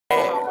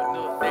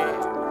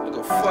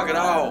Fuck it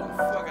all.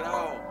 Fuck it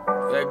all.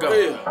 Let go.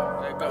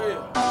 Let go.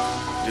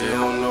 They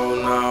don't know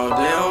now.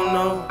 They don't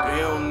know. They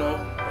don't know.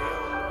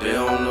 They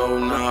don't know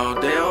now.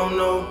 They don't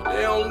know.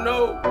 They don't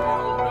know.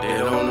 They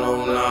don't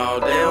know now.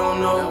 They don't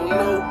know.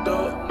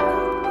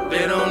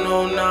 They don't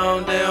know now.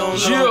 They don't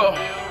know.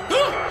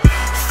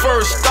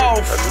 First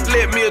off,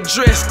 let me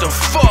address the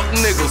fuck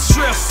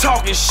niggas.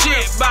 Talking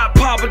shit about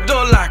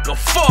PapaDuck like a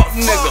fuck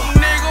nigga.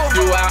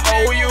 Do I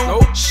owe you?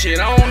 Nope. Shit,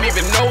 I don't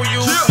even know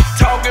you.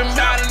 Talking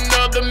about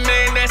another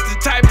man, that's the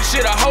type of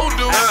shit a hoe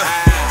do.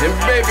 And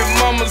baby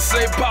mama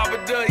say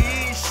PapaDuck, you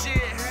ain't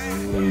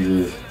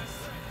shit.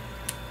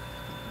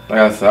 Like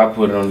I said, I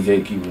put it on the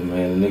gatekeeper,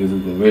 man. The niggas who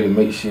can really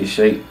make shit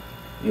shake.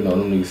 You know,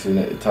 them niggas sitting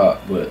at the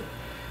top. But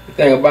the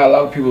thing about a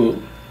lot of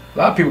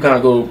people kind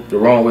of go the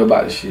wrong way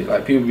about this shit.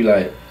 Like, people be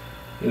like,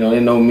 you know,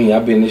 they know me.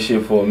 I've been in this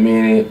shit for a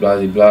minute,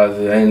 blase blase.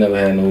 I ain't never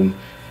had no.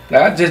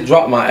 Like, I just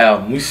dropped my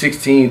album. We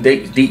 16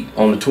 dates deep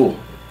on the tour,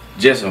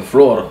 just in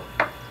Florida.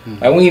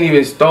 Like, we ain't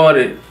even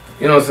started,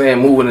 you know what I'm saying,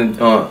 moving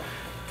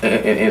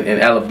in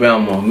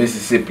Alabama,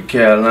 Mississippi,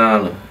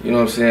 Carolina. You know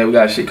what I'm saying? We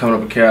got shit coming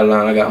up in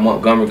Carolina. I got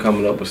Montgomery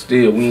coming up, but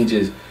still, we ain't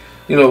just,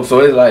 you know. So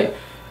it's like,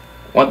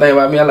 one thing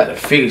about me, I like to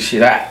figure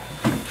shit out.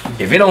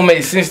 If it don't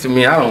make sense to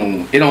me,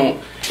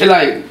 it's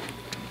like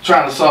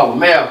trying to solve a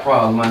math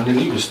problem, my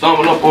nigga. You can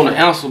stumble up on the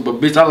answer, but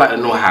bitch, I like to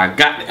know how I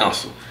got the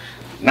answer.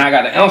 Now I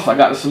got the answer, I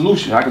got the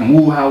solution. I can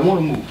move how I want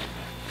to move.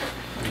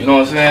 You know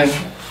what I'm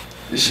saying?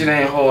 This shit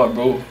ain't hard,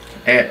 bro,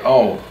 at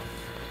all.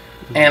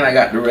 And I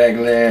got the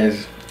regular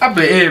ass. I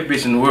bet every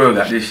bitch in the world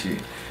got this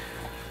shit.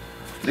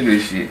 Look at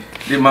this shit.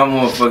 This my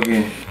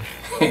motherfucking.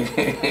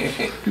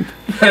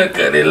 Cut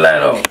this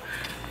light off.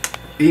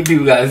 These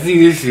people gotta see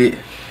this shit.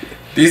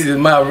 This is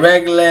my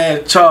regular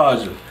ass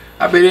charger.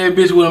 I bet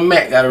every bitch with a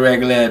Mac got a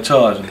regular ass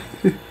charger.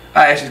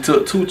 I actually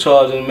took 2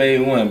 chargers and made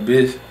one,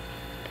 bitch.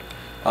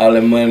 All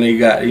that money they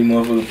got, these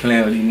motherfuckers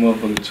playing with these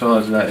motherfucking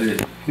chargers like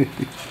this.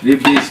 This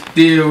bitch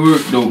still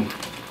work though.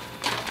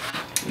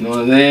 You know what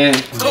I'm saying?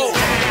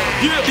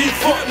 These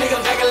fuck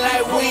niggas acting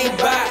like we ain't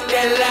bout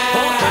that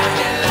line.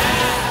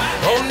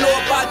 Don't know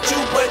about you,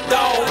 but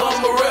dog,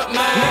 I'ma rep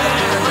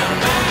mine.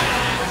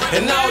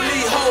 And all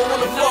these hoes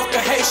wanna fuck a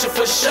Haitian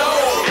for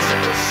sure.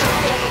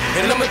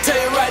 And I'ma tell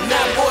you right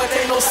now, boy, it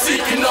ain't no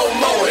secret no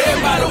more.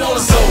 Everybody wanna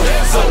soul.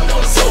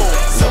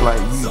 It's like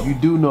you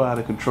do know how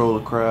to control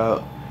a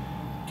crowd.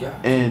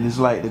 And it's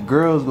like the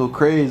girls go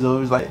crazy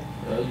over. It's like,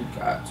 yeah, you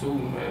got to,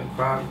 man,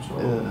 crowd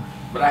control. Yeah.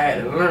 But I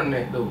had to learn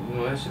that though. You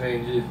know, that shit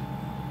ain't just.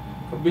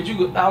 Bitch,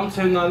 I'm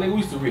telling y'all, nigga, we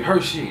used to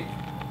rehearse shit.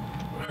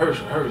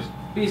 Rehearse.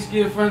 Bitch,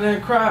 get in front of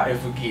that crowd and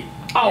forget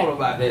all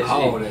about that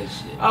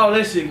shit. All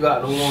that shit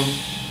got the one.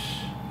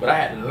 But I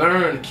had to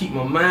learn to keep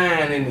my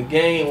mind in the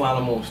game while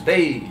I'm on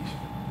stage.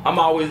 I'm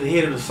always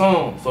ahead of the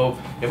song. So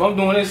if I'm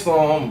doing this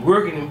song, I'm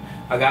working him,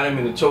 I got him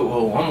in the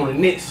chokehold. I'm on the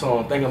next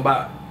song thinking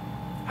about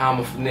how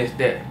I'ma finesse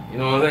that. You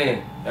know what I'm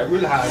saying? That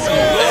really how I do it.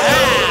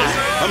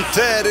 I'm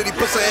tired of these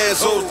pussy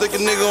assholes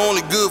thinking nigga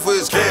only good for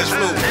his cash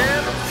flow.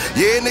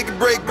 Yeah, nigga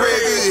break bread,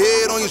 your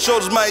head on your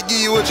shoulders might give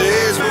you what your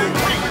ass for.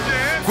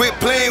 Quit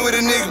playing with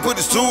a nigga, put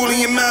this tool in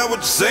your mouth,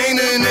 what you saying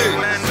to a nigga.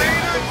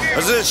 I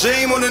said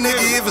shame on the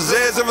nigga if his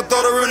ass ever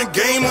thought of running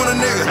game on a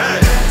nigga.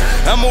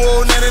 I'm an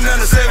old 99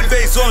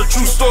 base on a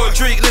true story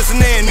treat, listen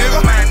in,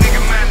 nigga.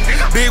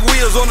 Big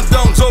wheels on the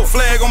dome, toe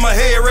flag on my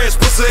head, ass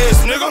pussy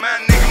ass nigga.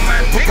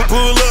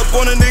 Pull up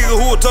on a nigga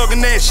who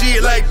talking that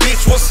shit like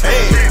bitch, what's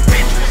head?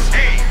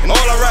 And all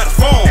I ride the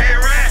phone,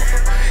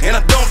 and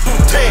I don't do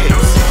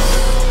tags.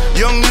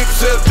 Young nigga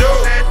sell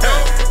dope,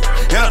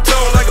 and I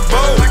talk like a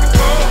bow.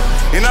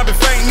 And I've been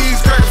fighting these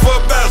crackers for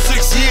about 6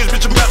 years,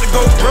 bitch, I'm about to go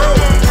bro.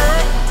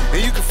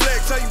 And you can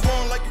flex how you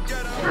want like you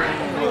got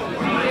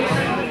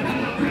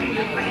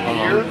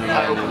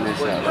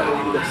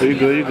you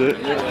good, you good.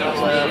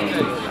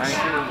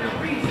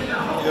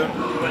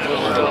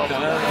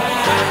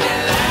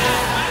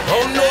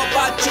 Don't know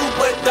about you,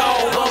 but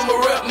dog, I'ma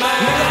rep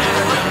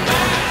mine.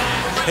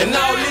 And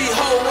all these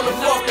hoes wanna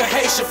fuck a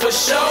Haitian for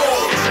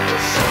sure.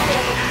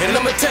 And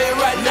I'ma tell you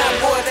right now,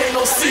 boy, it ain't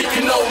no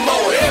secret no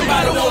more.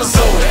 Everybody wanna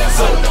soul.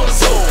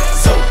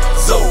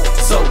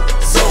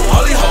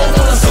 All these hoes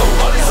wanna soul.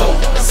 Everybody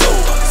wanna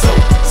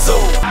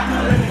soul.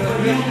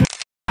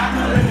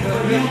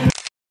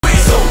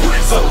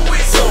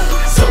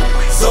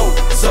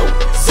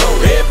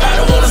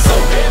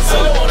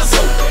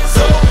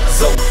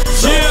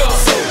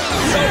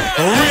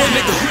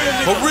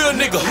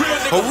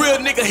 A real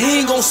nigga, he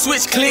ain't gon'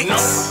 switch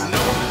clicks.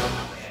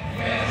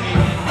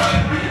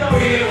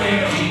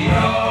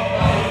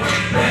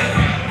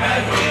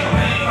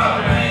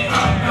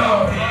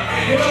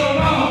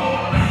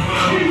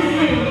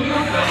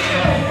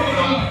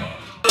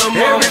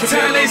 Every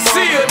time they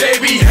see her, they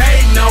be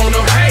hating on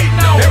her.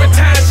 Every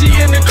time she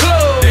in the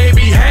club, they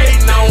be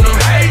hating on her.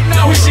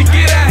 When she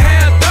get her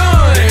hair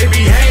done, they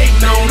be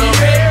hating on her.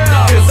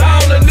 Cause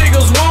all the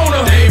niggas want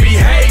her, they be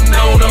hating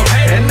on her.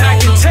 And I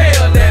can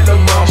tell that the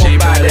mama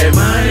buy that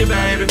money,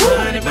 baby.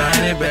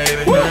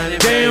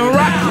 Damn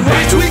right,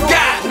 bitch, we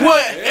got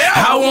what?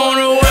 I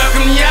wanna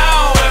welcome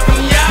y'all.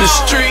 The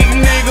street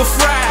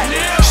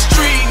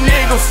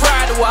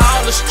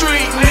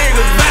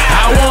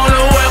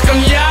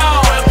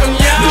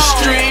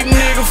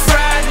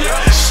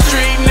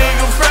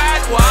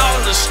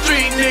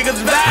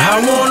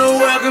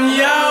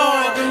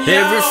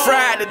Every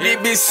Friday, they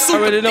be super.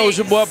 I already know it's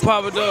your boy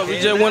PapaDuck. We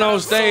just went on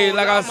stage,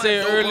 like I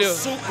said earlier.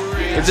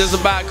 It's just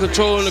about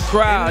controlling the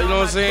crowd, you know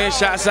what I'm saying?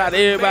 Shouts out to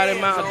everybody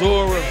in Mount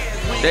Dora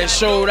that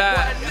showed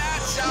out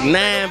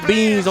 9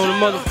 beans on the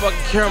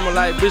motherfucking camera.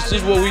 Like, bitch, this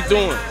is what we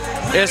doing.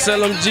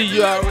 SLMG,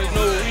 you already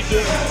know what we do.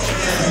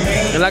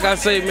 And like I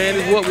say, man,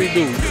 this is what we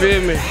do, you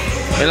feel me?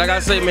 And like I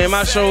say, man,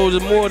 my shows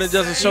are more than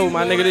just a show,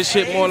 my nigga. This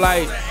shit more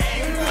like,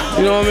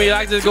 you know what I mean?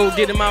 I just go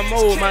get in my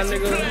mode, my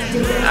nigga.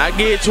 I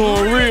get it to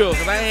him real,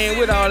 cause I ain't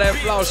with all that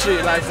flaw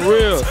shit, like for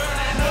real.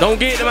 Don't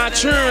get to my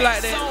churn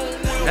like that.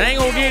 I ain't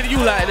gonna get to you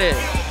like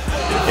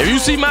that. If you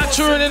see my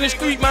churn in the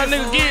street, my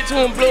nigga, get it to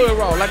him, blow it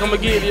raw, like I'm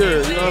gonna get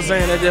yours. You know what I'm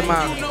saying? That's just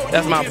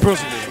that's my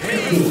principle.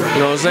 You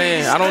know what I'm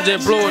saying? I don't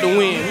just blow it to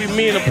win. We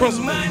me and the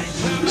principle.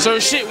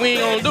 Certain shit we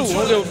ain't gonna do. I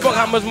don't give a fuck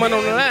how much money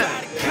on the line.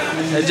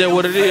 That's just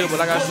what it is. But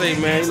like I say,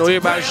 man, you know,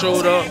 everybody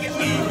showed up.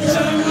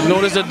 You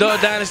know, this is a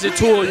Dynasty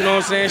tour, you know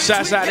what I'm saying?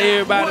 Shouts out to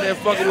everybody that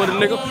fucking with a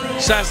nigga.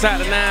 Shouts out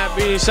to 9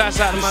 Beans. Shouts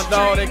out to my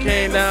dog that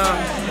came down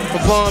from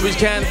Palm Beach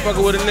County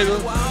fucking with a nigga.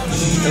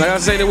 And like I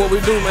say, that's what we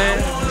do,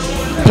 man.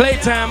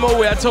 Playtime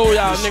over, I told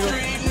y'all,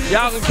 nigga.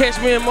 Y'all can catch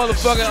me in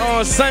motherfucking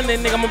on Sunday,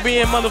 nigga. I'm gonna be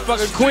in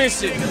motherfucking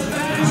Quincy.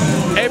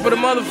 April the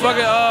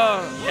motherfucking,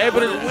 I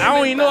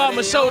don't even know all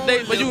my show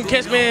dates, but you can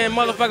catch me in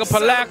motherfucking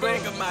Palaca.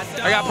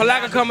 I got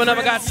Palaca coming up,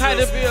 I got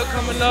Titusville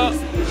coming up.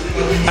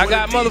 I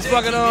got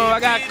motherfucking, I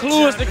got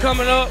Clewiston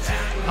coming up.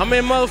 I'm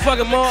in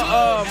motherfucking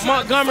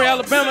Montgomery,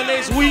 Alabama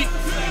next week.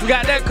 We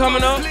got that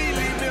coming up.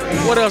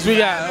 What else we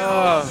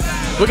got?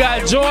 We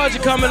got Georgia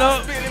coming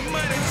up.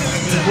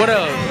 What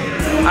else?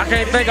 I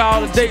can't think of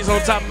all the dates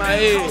on top of my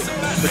head.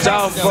 But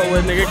y'all fuck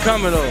with nigga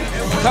coming though.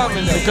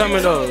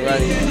 Coming though,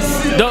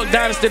 right? Duck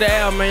Dynasty the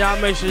album, man.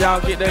 Y'all make sure y'all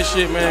get that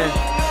shit, man.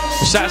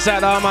 Shouts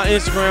out to all my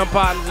Instagram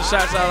partners and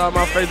shouts out to all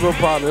my Facebook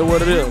partners. That's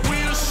what it is.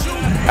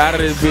 Out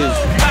of this bitch.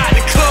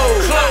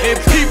 And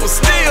people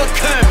still